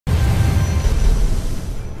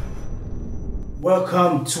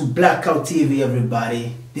Welcome to Blackout TV,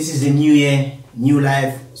 everybody. This is a new year, new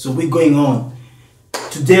life, so we're going on.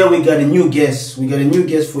 Today we got a new guest. We got a new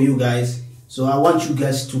guest for you guys. So I want you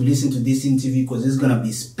guys to listen to this interview because it's gonna be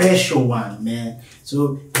a special one, man.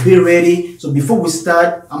 So be ready. So before we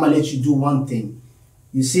start, I'm gonna let you do one thing.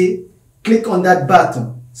 You see, click on that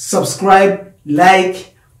button, subscribe,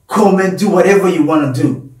 like, comment, do whatever you wanna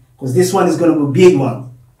do, because this one is gonna be a big one.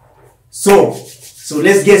 So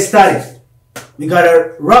let's get started. We got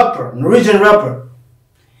a rapper, Norwegian rapper.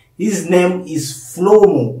 His name is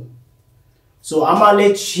Flomo. So I'm gonna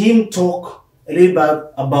let him talk a little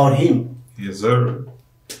bit about him. Yes, sir.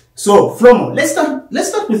 So Flomo, let's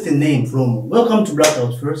start with the name Flomo. Welcome to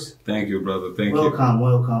Blackout first. Thank you, brother. Thank you.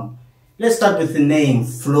 Welcome. Let's start with the name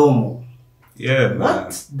Flomo. Yeah, man.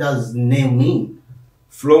 What does the name mean?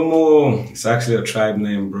 Flomo, it's actually a tribe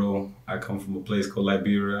name, bro. I come from a place called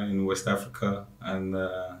Liberia in West Africa, and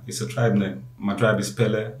it's a tribe name. My tribe is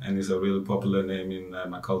Pele, and it's a really popular name in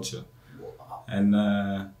my culture. And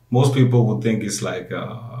most people would think it's like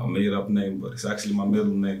a made-up name, but it's actually my middle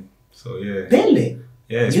name. So yeah. Pele.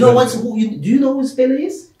 Yeah. You know do you know who Pele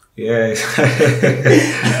is? Yeah.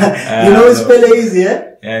 You know who Pele is, yeah?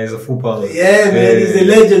 Yeah, he's a footballer. Yeah, man, he's a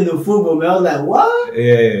legend of football, man. I was like, what?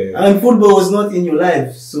 Yeah. And football was not in your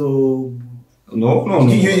life, so No.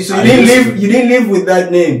 You didn't live with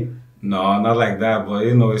that name. No, not like that. But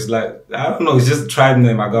you know, it's like I don't know. It's just a tribe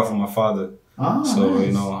name I got from my father. So nice.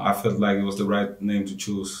 you know, I felt like it was the right name to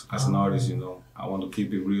choose as an artist. You know, I want to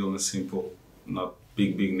keep it real and simple, not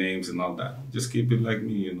big names and all that. Just keep it like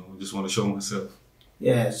me. You know, just want to show myself.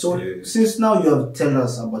 Yeah. So since now you have tell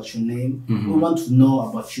us about your name, we want to know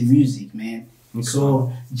about your music, man. Okay.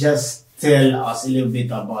 So just tell us a little bit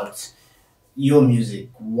about your music.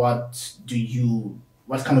 What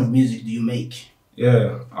kind of music do you make?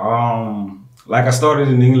 Yeah. Like I started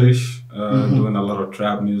in English, doing a lot of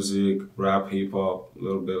trap music, rap, hip hop, a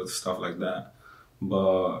little bit of stuff like that.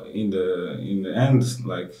 But in the end,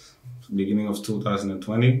 like beginning of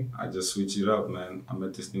 2020, I just switched it up, man. I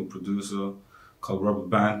met this new producer called Rubber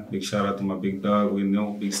Band. Big shout out to my big dog, we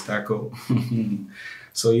know, Big Stacko.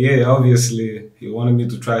 So yeah, obviously he wanted me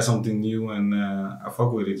to try something new, and I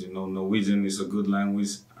fuck with it. You know, Norwegian is a good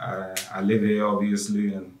language. I live here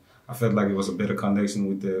obviously, and I felt like it was a better connection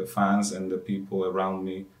with the fans and the people around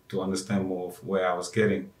me to understand more of where I was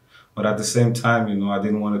getting. But at the same time, you know, I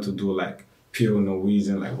didn't want it to do like pure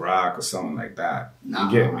Norwegian, like rock or something like that. Nah.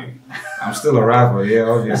 You get me? I'm still a rapper, yeah,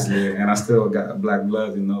 obviously, and I still got black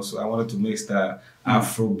blood, you know, so I wanted to mix that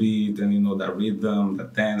Afro beat and, you know, that rhythm,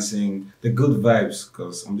 that dancing, the good vibes,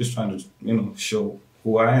 because I'm just trying to, you know, show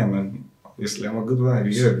who I am, and obviously I'm a good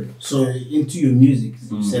vibe, yeah. So into your music,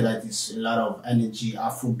 you said that it's a lot of energy,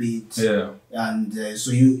 Afro beats. Yeah. And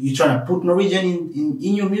so you trying to put Norwegian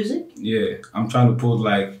in your music? Yeah, I'm trying to put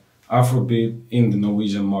like Afrobeat in the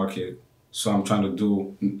Norwegian market. So I'm trying to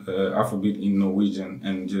do Afrobeat in Norwegian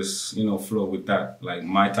and just, you know, flow with that, like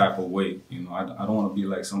my type of way. You know, I don't want to be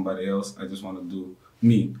like somebody else. I just want to do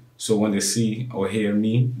me. So when they see or hear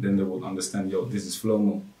me, then they will understand, yo, this is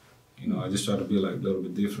Flomo. You know, I just try to be like a little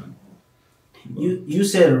bit different. But You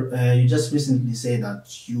said, you just recently said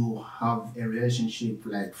that you have a relationship,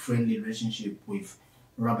 like friendly relationship with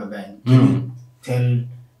Rubber Band. Can you tell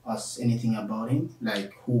us anything about him?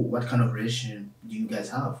 Like what kind of relationship do you guys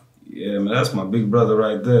have? yeah, man, that's my big brother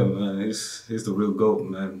right there, man. He's the real GOAT,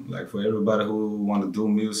 man. Like for everybody who want to do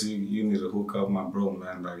music, you need to hook up my bro,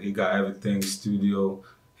 man. Like he got everything studio.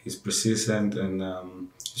 He's persistent and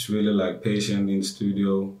he's really like patient in the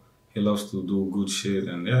studio. He loves to do good shit,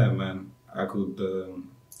 and yeah, man, I could.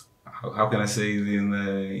 How can I say it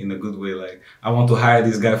in a good way? Like I want to hire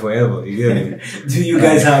this guy forever. You get me? Do you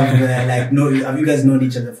guys have have you guys known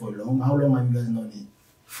each other for long? How long have you guys known him?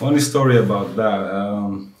 Funny story about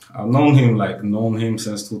that. I've known him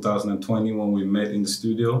since 2020 when we met in the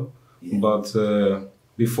studio. Yeah. But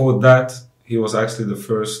before that, he was actually the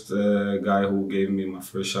first guy who gave me my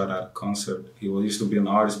first shot at a concert. He used to be an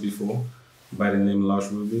artist before by the name Lars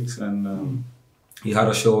Rubix, and he had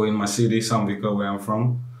a show in my city, Sandvika, where I'm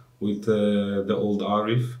from, with the old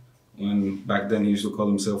Arif. When back then he used to call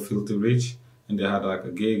himself Filthy Rich, and they had like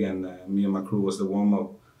a gig, and me and my crew was the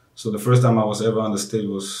warm-up. So the first time I was ever on the stage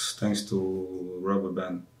was thanks to Rubber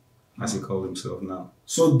Band, as he called himself now.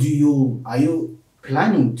 So are you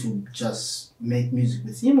planning to just make music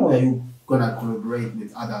with him, or are you gonna collaborate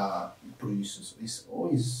with other producers? It's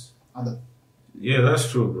always other. Yeah, that's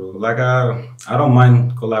true, bro. Like I don't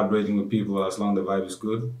mind collaborating with people as long as the vibe is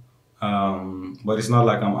good. But it's not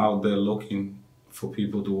like I'm out there looking for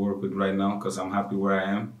people to work with right now because I'm happy where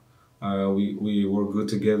I am. We work good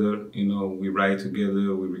together. You know, we write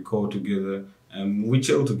together, we record together, and we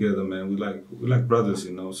chill together, man. We like brothers,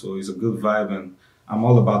 you know. So it's a good vibe, and I'm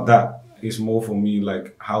all about that. It's more for me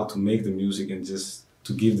like how to make the music and just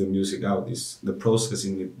to give the music out. It's the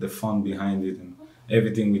processing it, the fun behind it, and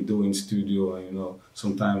everything we do in studio. And you know,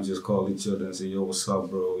 sometimes just call each other and say, "Yo, what's up,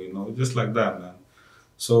 bro?" You know, just like that, man.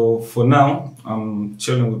 So for now, I'm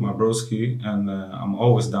chilling with my broski, and I'm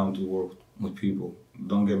always down to work with people.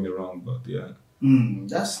 Don't get me wrong, but yeah.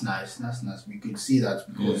 That's nice. That's nice. We could see that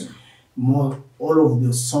because more all of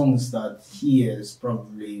the songs that he has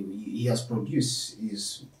produced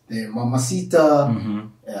is the Mamacita,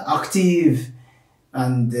 Active,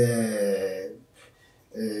 and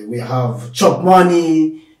we have Chop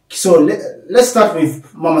Money. So let's start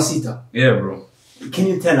with Mamacita. Yeah, bro. Can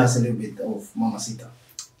you tell us a little bit of Mamacita?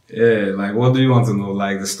 Yeah, like what do you want to know?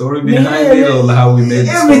 Like the story behind it or how we made it?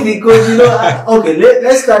 Everything, because you know. Okay,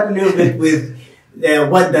 let's start a little bit with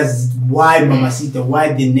why Mamacita?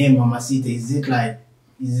 Why the name Mamacita? Is it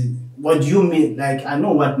what do you mean? Like I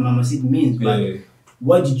know what Mamacita means, but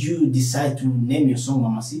why did you decide to name your song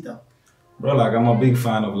Mamacita? Bro, like I'm a big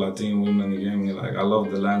fan of Latin women. You get me? Like I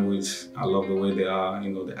love the language. I love the way they are. You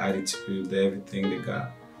know, the attitude, everything they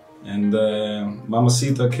got. And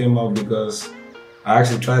Mamacita came up because I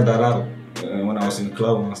actually tried that out when I was in the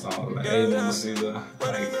club and stuff. I was like, "Hey, Mamacita,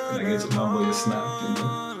 like, can I get your number, your snap? You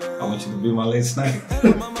know, I want you to be my late snack."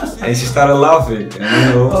 And she started laughing, and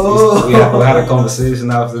you know, we had a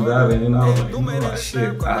conversation after that, and you know, I was like, you know,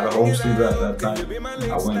 shit, I had a home studio at that time.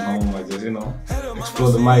 I went home, I just, you know,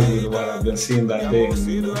 explored the mic with what I've been seeing that day, and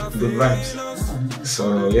you know, good vibes.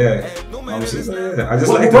 So yeah, Mamacita, yeah, I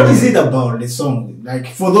just like. What is it about the song? Like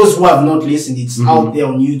for those who have not listened, it's out there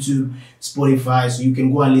on YouTube, Spotify, so you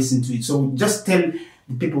can go and listen to it. So just tell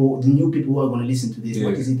the people, the new people who are going to listen to this,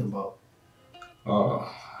 what is it about?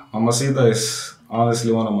 Mamacita is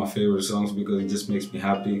honestly one of my favorite songs because it just makes me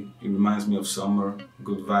happy. It reminds me of summer,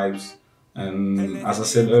 good vibes. And as I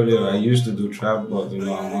said earlier, I used to do trap, but you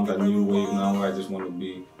know, I'm on that new wave now where I just want to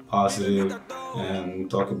be positive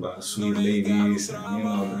and talk about sweet ladies and you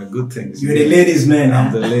know, the good things. You're the ladies man.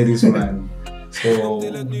 I'm the ladies man. So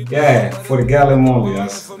yeah, for the gallon only,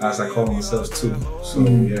 as I call myself too. So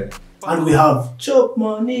yeah. And we have Chop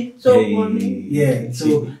Money, Money. Yeah,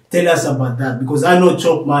 so tell us about that because I know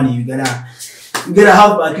Chop Money. You gotta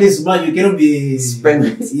have at least money. You cannot be spend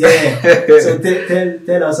it. Yeah. So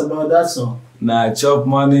tell us about that song. Nah, Chop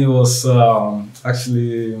Money was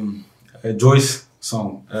actually a Joyce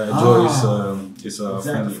song. Joyce is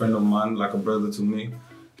a friend of mine, like a brother to me.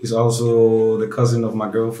 He's also the cousin of my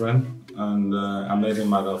girlfriend, and I met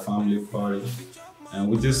him at a family party. And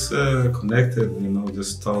we just connected, you know,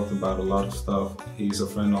 just talked about a lot of stuff. He's a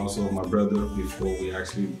friend also of my brother before we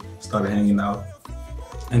actually started hanging out.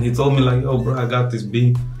 And he told me like, "Yo, bro, I got this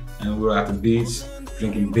beat." And we were at the beach,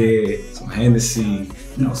 drinking beer, some Hennessy.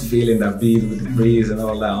 And I was feeling that beat with the breeze and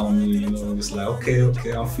all that on me, you know. Just like, okay,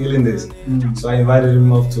 I'm feeling this. So I invited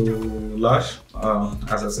him up to Lush.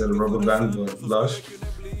 As I said, a rubber band, but Lush.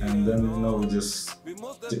 And then, you know, we just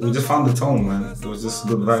found the tone, man. It was just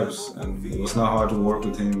good vibes, and it was not hard to work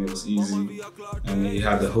with him. It was easy, and he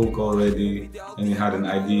had the hook already, and he had an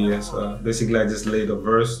idea. So basically, I just laid a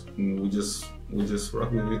verse, and we just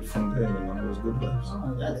rocked with it from there. You know, it was good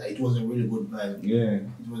vibes. It was a really good vibe. Yeah,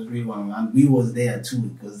 it was really one, and we was there too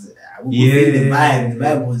because we could feel the vibe. The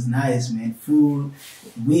vibe was nice, man. Food,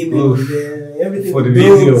 women were there, everything. For the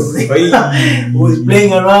video, was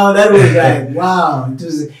playing around. That was like wow. It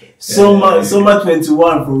was. Summer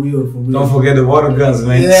 21 for real. Don't forget the water guns,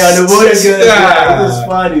 man. Yeah, the water guns. It was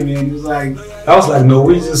funny, man. It was like that was like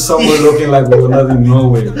Norwegian summer looking like we were not in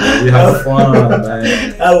Norway. Man. We had fun, man.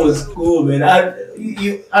 That was cool, man.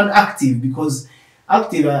 I'm Active because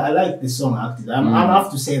Active. I like the song Active. I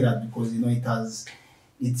have to say that because you know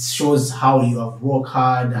it shows how you have worked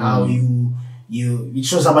hard, how it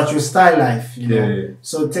shows about your style life, you know. Yeah.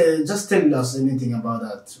 So just tell us anything about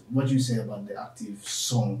that. What you say about the Active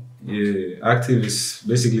song? Yeah, Active is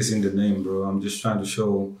basically in the name, bro. I'm just trying to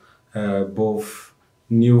show both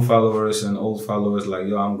new followers and old followers like,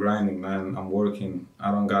 yo, I'm grinding, man. I'm working.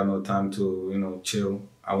 I don't got no time to, you know, chill.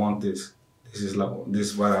 I want this. This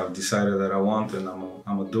is what I've decided that I want, and I'm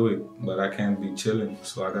gonna do it. But I can't be chilling,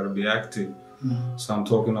 so I gotta be active. So I'm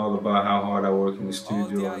talking all about how hard I work in the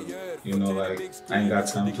studio, and you know, like I ain't got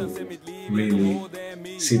time to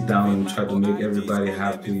really sit down and try to make everybody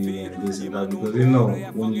happy and this and that, because you know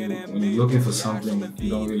when you're looking for something,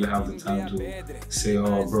 you don't really have the time to say,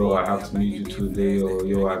 oh bro, I have to meet you today, or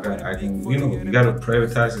yo, I can, you know, you gotta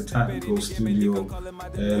prioritize your time, go studio,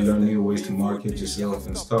 learn new ways to market yourself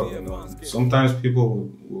and stuff, you know. Sometimes people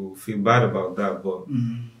will feel bad about that, but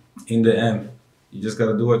in the end, you just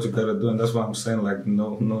gotta do what you gotta do, and that's why I'm saying, like,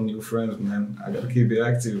 no new friends, man. I gotta keep it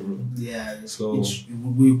active, bro. Yeah. So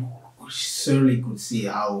we certainly could see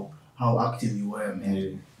how active you were, man.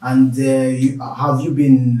 yeah. And have you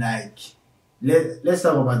been like? Let's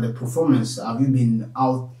talk about the performance. Have you been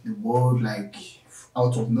out the world, like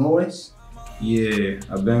out of Norway? Yeah,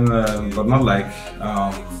 I've been, but not like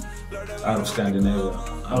out of Scandinavia.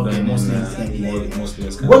 I've been mostly in Scandinavia. Mostly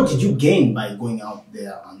in Scandinavia. What did you gain by going out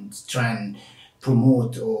there and try and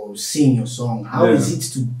promote or sing your song? How is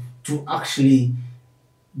it to actually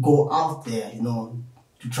go out there, you know,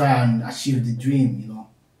 to try and achieve the dream, you know?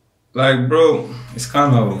 Like, bro, it's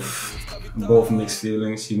kind of both mixed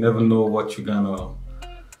feelings. You never know what you're gonna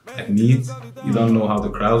meet. You don't know how the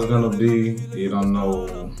crowd's gonna be. You don't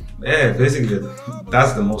know. Yeah, basically,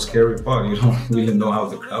 that's the most scary part. You don't really know how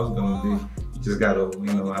the crowd's gonna be. You just gotta,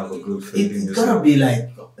 you know, have a good faith in It's yourself. gotta be like,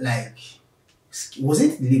 was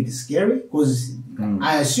it a little bit scary? Because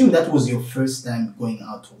I assume that was your first time going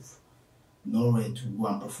out of Norway to go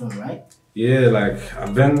and perform, right? Yeah, like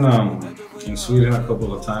I've been in Sweden a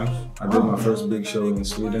couple of times. I did my first big show in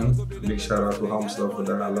Sweden. Big shout out to Homestad for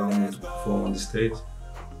that allowing me to perform on the stage.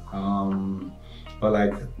 But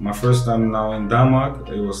like my first time now in Denmark,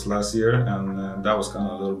 it was last year, and that was kind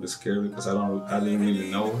of a little bit scary because I didn't really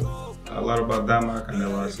know a lot about Denmark. I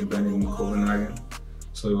never actually been in Copenhagen,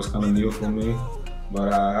 so it was kind of new for me.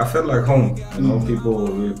 But I felt like home. You know, people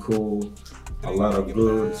were really cool. A lot of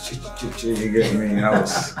good, you get me? I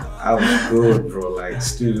was good, bro. Like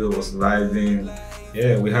studio was vibing.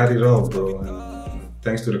 Yeah, we had it all, bro. And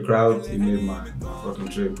thanks to the crowd, it made my fucking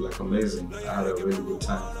trip like amazing. I had a really good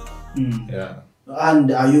time. Yeah.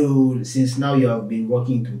 And are you, since now you have been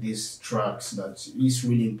working to these tracks, that is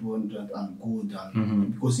really important and good,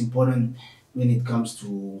 and because important when it comes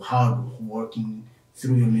to hard working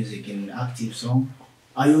through your music in active song.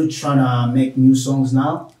 Are you trying to make new songs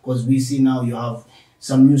now? Because we see now you have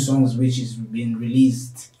some new songs which is been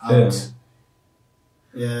released out.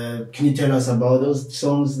 Can you tell us about those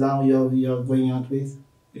songs now you're going out with?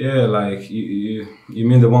 Yeah, like you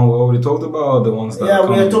mean the one we already talked about, or the ones that yeah,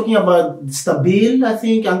 we are talking about Stabil, I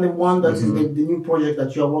think, and the one that is the new project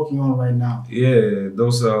that you are working on right now. Yeah,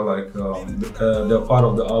 those are like they're part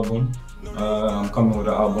of the album. I'm coming with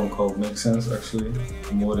an album called Make Sense, actually,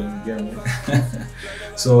 more than again.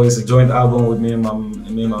 So it's a joint album with me and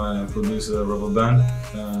my producer Rubber Band,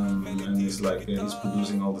 and it's like he's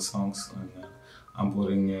producing all the songs, and I'm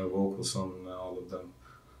putting vocals on all of them.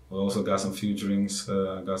 We also got some featurings,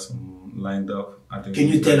 got some lined up. I think. Can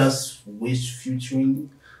you tell us which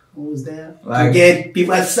featuring was there? Like, to get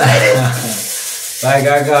people excited. Like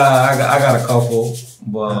I got a couple,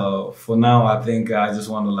 but for now I think I just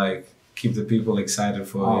want to like keep the people excited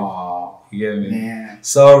for it. You get me? Man.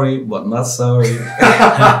 Sorry, but not sorry.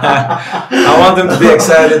 I want them to be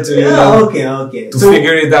excited to, you know, to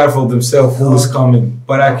figure it out for themselves who's coming.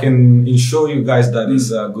 But I can assure you guys that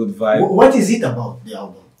it's a good vibe. What is it about the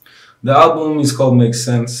album? The album is called Make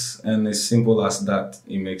Sense, and it's simple as that.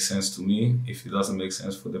 It makes sense to me. If it doesn't make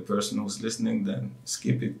sense for the person who's listening, then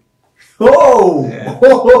skip it. Oh! Yeah.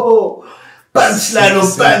 Punchline on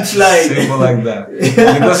punchline. Simple like that.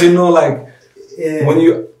 Because you know, like when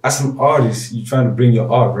you, as an artist, you're trying to bring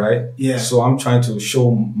your art, right? Yeah. So I'm trying to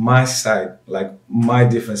show my side, like my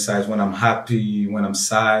different sides, when I'm happy, when I'm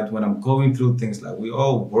sad, when I'm going through things. Like we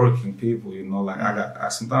all working people, you know. Like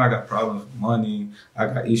sometimes I got problems with money. I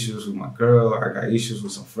got issues with my girl. I got issues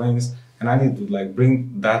with some friends, and I need to like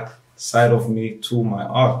bring that side of me to my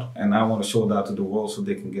art, and I want to show that to the world so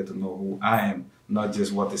they can get to know who I am, not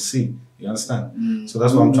just what they see. You understand? So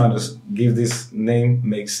that's why I'm trying to give this name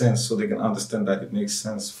Make Sense, so they can understand that it makes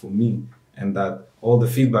sense for me, and that all the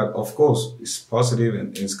feedback, of course, is positive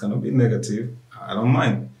and it's gonna be negative. I don't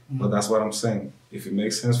mind, but that's what I'm saying. If it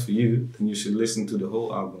makes sense for you, then you should listen to the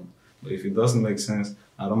whole album. But if it doesn't make sense,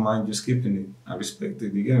 I don't mind you skipping it. I respect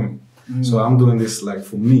it. You get me? So I'm doing this like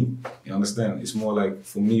for me. You understand? It's more like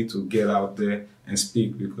for me to get out there and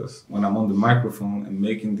speak, because when I'm on the microphone and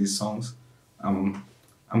making these songs,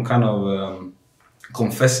 I'm kind of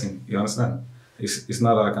confessing. You understand? It's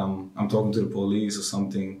not like I'm talking to the police or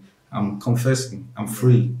something. I'm confessing. I'm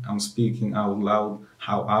free. I'm speaking out loud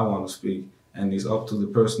how I want to speak, and it's up to the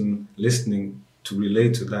person listening to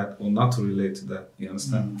relate to that or not to relate to that. You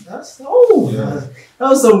understand? That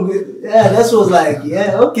was some good. Yeah, that was like,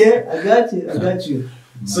 yeah, okay, I got you.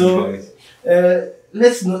 So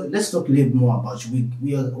let's talk a little more about you.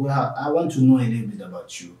 I want to know a little bit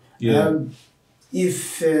about you. Yeah.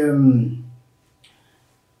 If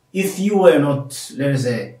you were not, let's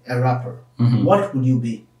say, a rapper, what would you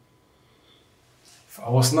be? If I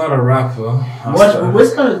was not a rapper,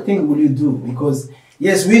 what kind of thing would you do? Because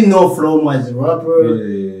yes, we know Flomo as a rapper.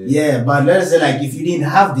 Yeah, but let's say like if you didn't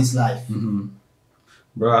have this life.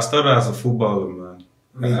 Bro, I started as a footballer, man.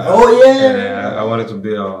 Really? I wanted to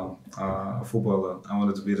be a footballer. I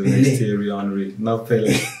wanted to be the next Thierry Henry, not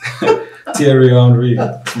Pele. Thierry Henry,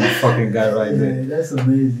 my fucking guy right there. That's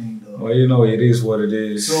amazing, though. Well, you know, it is what it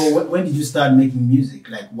is. So when did you start making music?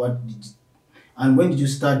 Like, and when did you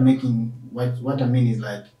start making? What I mean is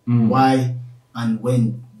like, why and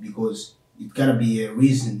when? Because it gotta be a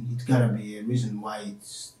reason. It gotta be a reason why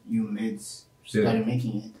you started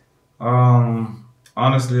making it.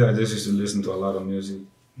 Honestly, I just used to listen to a lot of music.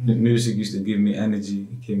 Music used to give me energy.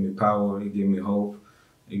 It gave me power. It gave me hope.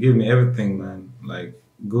 It gave me everything, man. Like,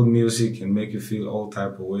 good music can make you feel all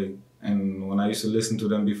type of way. And when I used to listen to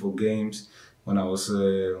them before games, when I was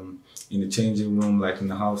in the changing room, like in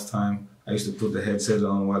the half time, I used to put the headset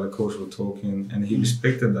on while the coach was talking, and he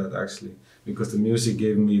respected that actually, because the music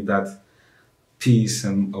gave me that peace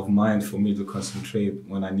of mind for me to concentrate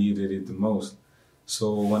when I needed it the most.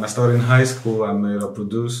 So when I started in high school, I met a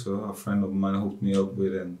producer, a friend of mine hooked me up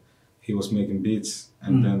with, and he was making beats.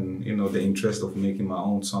 And then, you know, the interest of making my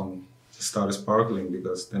own song started sparkling,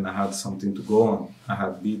 because then I had something to go on. I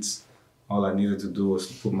had beats. All I needed to do was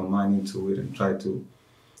to put my mind into it and try to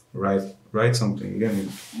write something again.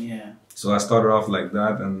 Yeah. So I started off like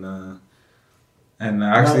that, and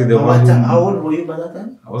actually how old were you by that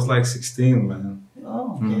time? I was like 16, man.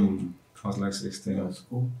 Oh, okay. I was like 16. That's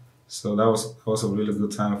cool. So that was a really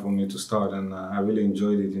good time for me to start, and I really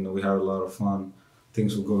enjoyed it. You know, we had a lot of fun.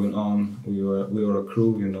 Things were going on. We were a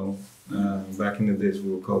crew. You know, back in the days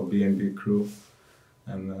we were called B&B Crew,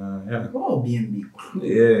 and yeah. Oh, B&B Crew.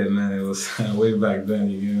 Yeah, man, it was way back then.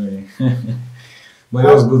 You know me. But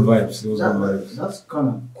it was good vibes. It was good vibes. That's kind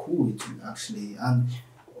of cool, actually. And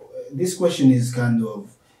this question is kind of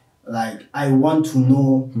like, I want to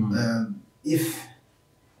know if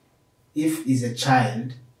is a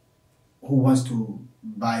child who wants to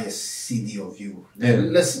buy a CD of you.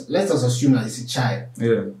 Let us assume that it's a child.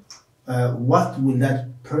 Yeah. What will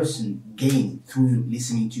that person gain through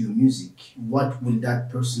listening to your music? What will that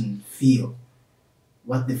person feel?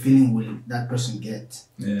 What the feeling will that person get?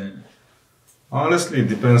 Yeah. Honestly, it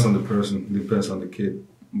depends on the person. It depends on the kid.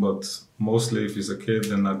 But mostly, if it's a kid,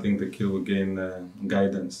 then I think the kid will gain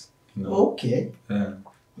guidance. You know? Okay. Yeah.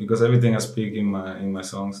 Because everything I speak in my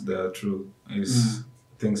songs, they are true. It's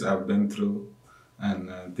things I've been through,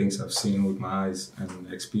 and things I've seen with my eyes,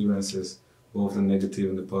 and experiences, both the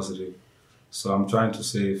negative and the positive. So I'm trying to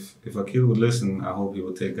say, if a kid would listen, I hope he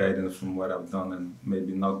will take guidance from what I've done and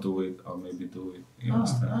maybe not do it, or maybe do it. You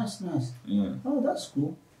understand? Nice. Yeah. Oh, that's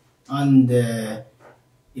cool. And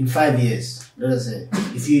in 5 years, let us say,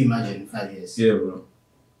 if you imagine 5 years, Yeah, bro.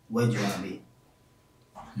 where do you want to be?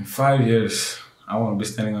 In 5 years, I want to be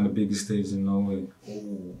standing on the biggest stage in Norway.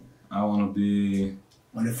 Oh. I want to be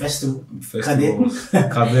On the festival? festivals.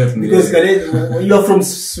 Cadet. Because Cadet, you're from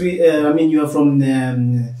you're from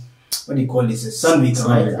what do you call this? Sandvik,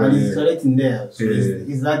 right? And it's Cadet in there. So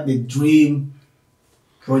is that the dream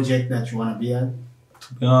project that you want to be at?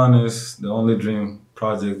 To be honest, the only dream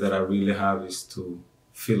project that I really have is to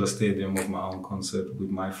fill a stadium of my own concert with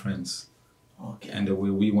my friends. Okay. And the way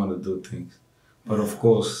we want to do things. But of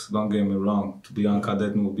course, don't get me wrong, to be on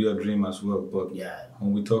Cadet will be a dream as well. But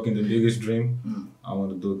when we're talking the biggest dream, I want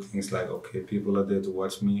to do things like, okay, people are there to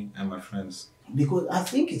watch me and my friends. Because I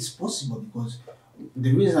think it's possible, because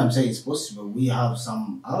the reason I'm saying it's possible, we have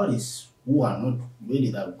some artists who are not really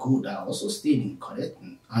that good are also still in Cadet.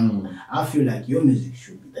 And I feel like your music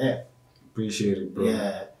should be there. Appreciate it, bro.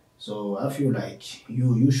 Yeah. So I feel like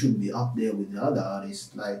you should be up there with the other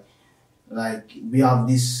artists. Like we have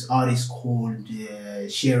this artist called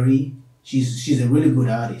Sherry. She's a really good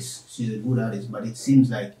artist. She's a good artist, but it seems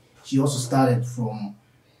like she also started from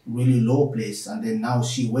really low place, and then now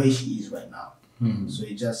where she is right now. So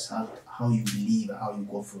it just how you believe, how you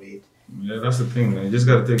go for it. Yeah, that's the thing, man. You just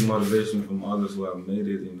gotta take motivation from others who have made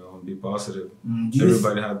it, you know, and be positive.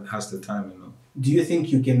 Everybody has the time, you know. Do you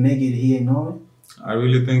think you can make it here in Norway? I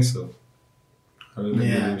really think so. I really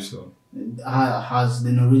believe so. Has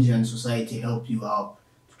the Norwegian society helped you out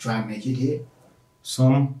to try and make it here?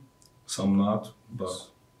 Some not, but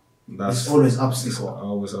It's always obstacle.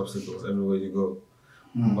 Always obstacles everywhere you go.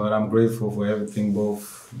 But I'm grateful for everything,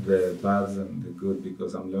 both the bad and the good,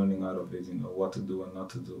 because I'm learning out of it, you know, what to do and not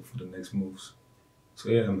to do for the next moves. So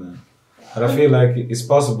yeah, man. But I feel like it's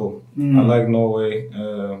possible. I like Norway,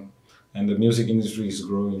 and the music industry is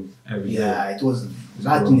growing every day. Yeah, it was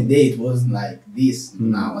back in the day. It wasn't like this.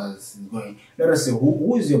 Now as it's going. Let us say,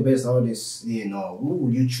 who is your best artist? You know, who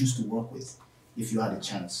would you choose to work with if you had a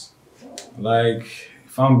chance? Like,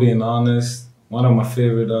 if I'm being honest, one of my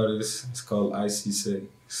favorite artists is called ICC.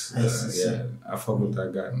 Yeah, I fuck with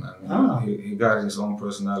that guy, man. He got his own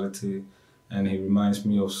personality, and he reminds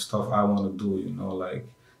me of stuff I want to do, you know, like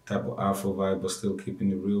type of Afro vibe, but still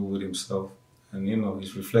keeping it real with himself. And, you know,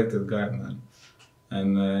 he's reflective guy, man.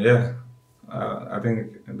 And, yeah, I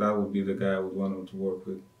think that would be the guy I would want to work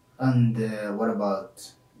with. And what about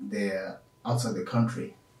the outside the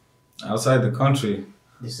country? Outside the country?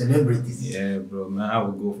 The celebrities. Yeah, bro, man, I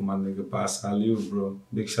would go for my nigga Pasaliu, bro.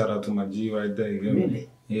 Big shout out to my G right there. You Really? Me?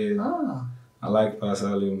 Yeah. I like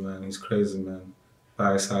Pasaliu, man. He's crazy, man.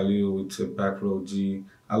 Pasaliu with the back row G.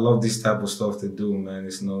 I love this type of stuff they do, man.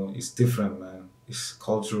 It's different, man. It's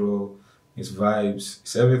cultural, it's vibes,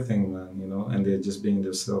 it's everything, man, you know. And they're just being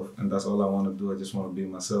themselves, and that's all I want to do. I just want to be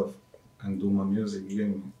myself and do my music. You get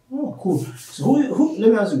me? Oh, cool. So who?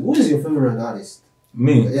 Let me ask you, who is your favorite artist?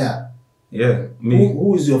 Me. Yeah. Yeah, me.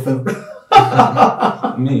 Who is your favorite?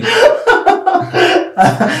 Me.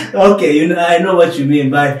 Okay, you know, I know what you mean,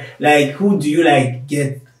 but like, who do you like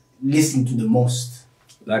listen to the most?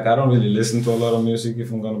 Like, I don't really listen to a lot of music, if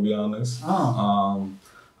I'm gonna be honest.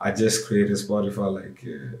 I just created Spotify like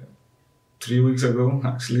 3 weeks ago,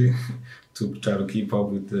 actually, to try to keep up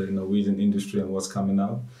with the Norwegian industry and what's coming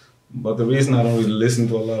out. But the reason I don't really listen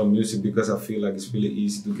to a lot of music, because I feel like it's really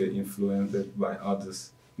easy to get influenced by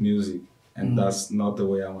others' music. And that's not the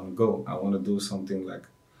way I want to go. I want to do something like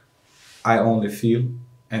I only feel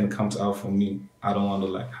and comes out from me. I don't want to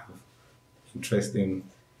like have interest in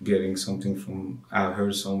getting something from I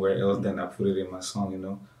heard somewhere else, then I put it in my song, you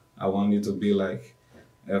know. I want it to be like,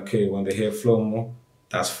 okay, when they hear Flomo,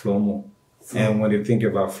 that's Flomo. And when they think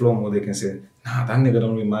about Flomo, they can say, nah, that nigga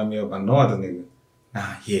don't remind me of no other nigga.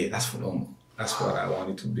 Nah, yeah, that's Flomo. That's what I want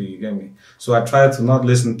it to be, you get me? So I try to not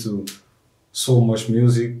listen to so much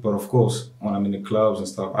music, but of course, when I'm in the clubs and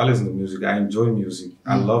stuff, I listen to music. I enjoy music.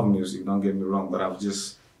 I love music, don't get me wrong, but I've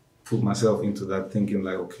just put myself into that thinking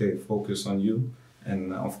like, okay, focus on you.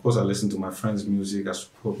 And of course, I listen to my friends' music. I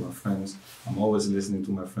support my friends. I'm always listening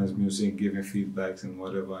to my friends' music, giving feedbacks and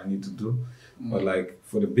whatever I need to do. But like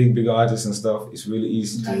for the big artists and stuff, it's really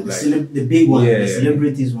easy to like the big one, the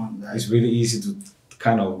celebrities one. Like. It's really easy to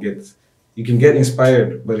kind of you can get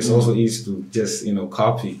inspired, but it's also easy to just, you know,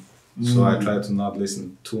 copy. So I try to not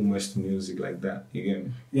listen too much to music like that. You get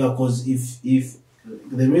me? Yeah, because if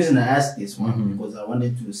the reason I asked this one because I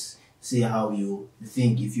wanted to see how you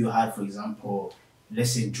think if you had, for example,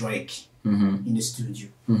 let's say Drake in the studio.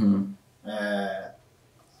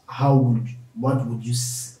 What would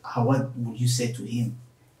you say to him?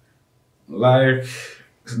 Like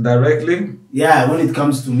directly? Yeah, when it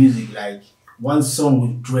comes to music, like one song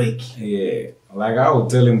with Drake. Yeah. Like, I would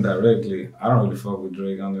tell him directly, I don't really fuck with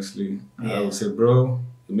Drake, honestly. Yeah. I would say, bro,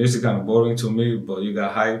 the music kind of boring to me, but you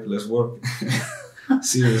got hype, let's work.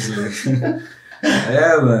 Seriously.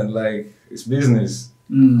 Yeah, man, like, it's business,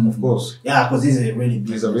 of course. Yeah, because he's a really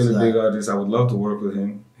big artist. I would love to work with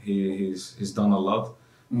him. He's done a lot,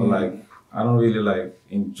 but like, I don't really like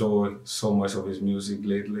enjoy so much of his music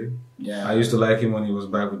lately. Yeah, I used to like him when he was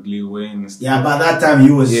back with Lil Wayne and stuff. Yeah, by that time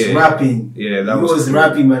he was rapping. Yeah, he was cool.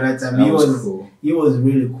 Rapping by that time. He was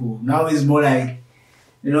really cool. Now he's more like,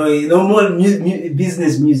 you know, more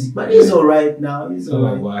business music. But he's alright now. He's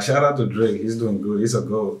alright. Well, shout out to Drake. He's doing good. He's a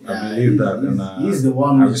GOAT. Yeah, I believe that. And he's the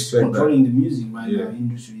one who's controlling the music right now.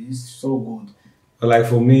 Industry. He's so good. But like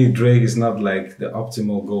for me, Drake is not like the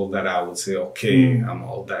optimal goal that I would say, okay, I'm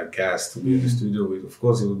all that gas to be in the studio with. Of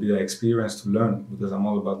course, it would be an experience to learn because I'm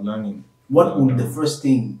all about learning. What would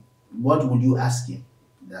you ask him?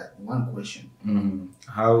 That one question.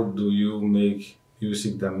 How do you make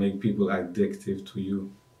music that make people addictive to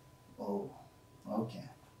you? Oh, okay.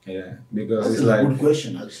 Yeah, because that's it's like a good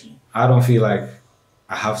question actually. I don't feel like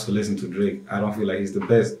I have to listen to Drake. I don't feel like he's the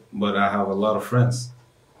best, but I have a lot of friends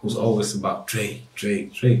who's always about Drake.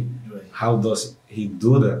 Right. How does he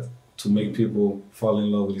do that to make people fall in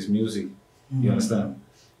love with his music? You understand?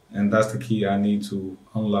 And that's the key I need to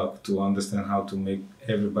unlock to understand how to make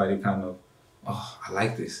everybody kind of, oh, I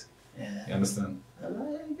like this. Yeah. You understand? I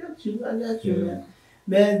got you, yeah.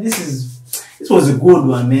 Man, this was a good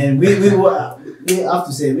one, man. We have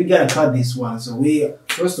to say we gotta cut this one. So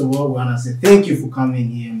first of all, we wanna say thank you for coming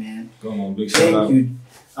here, man. Come on, big shout out. Thank you.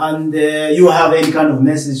 And you have any kind of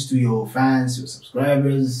message to your fans, your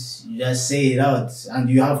subscribers? You just say it out. And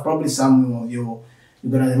you have probably some of you're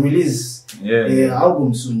gonna release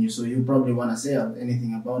album soon, so you probably wanna say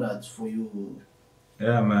anything about that for you.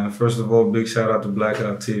 Yeah, man. First of all, big shout out to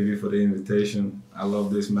Blackout TV for the invitation. I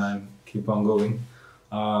love this, man. Keep on going.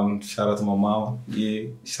 Shout out to my mom. Yeah.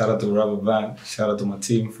 Shout out to Robert Van. Shout out to my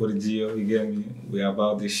team for the Geo. You get me? We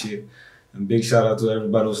about this shit. And big shout out to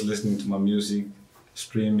everybody who's listening to my music,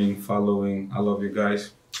 streaming, following. I love you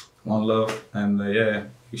guys. One love. And yeah,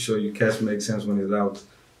 make sure you catch Make Sense when it's out.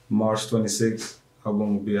 March 26th,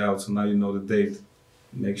 album will be out. So now you know the date.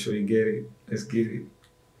 Make sure you get it. Let's get it.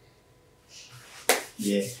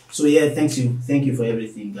 Yeah. So yeah, thank you for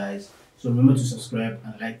everything, guys. So remember to subscribe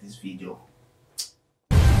and like this video.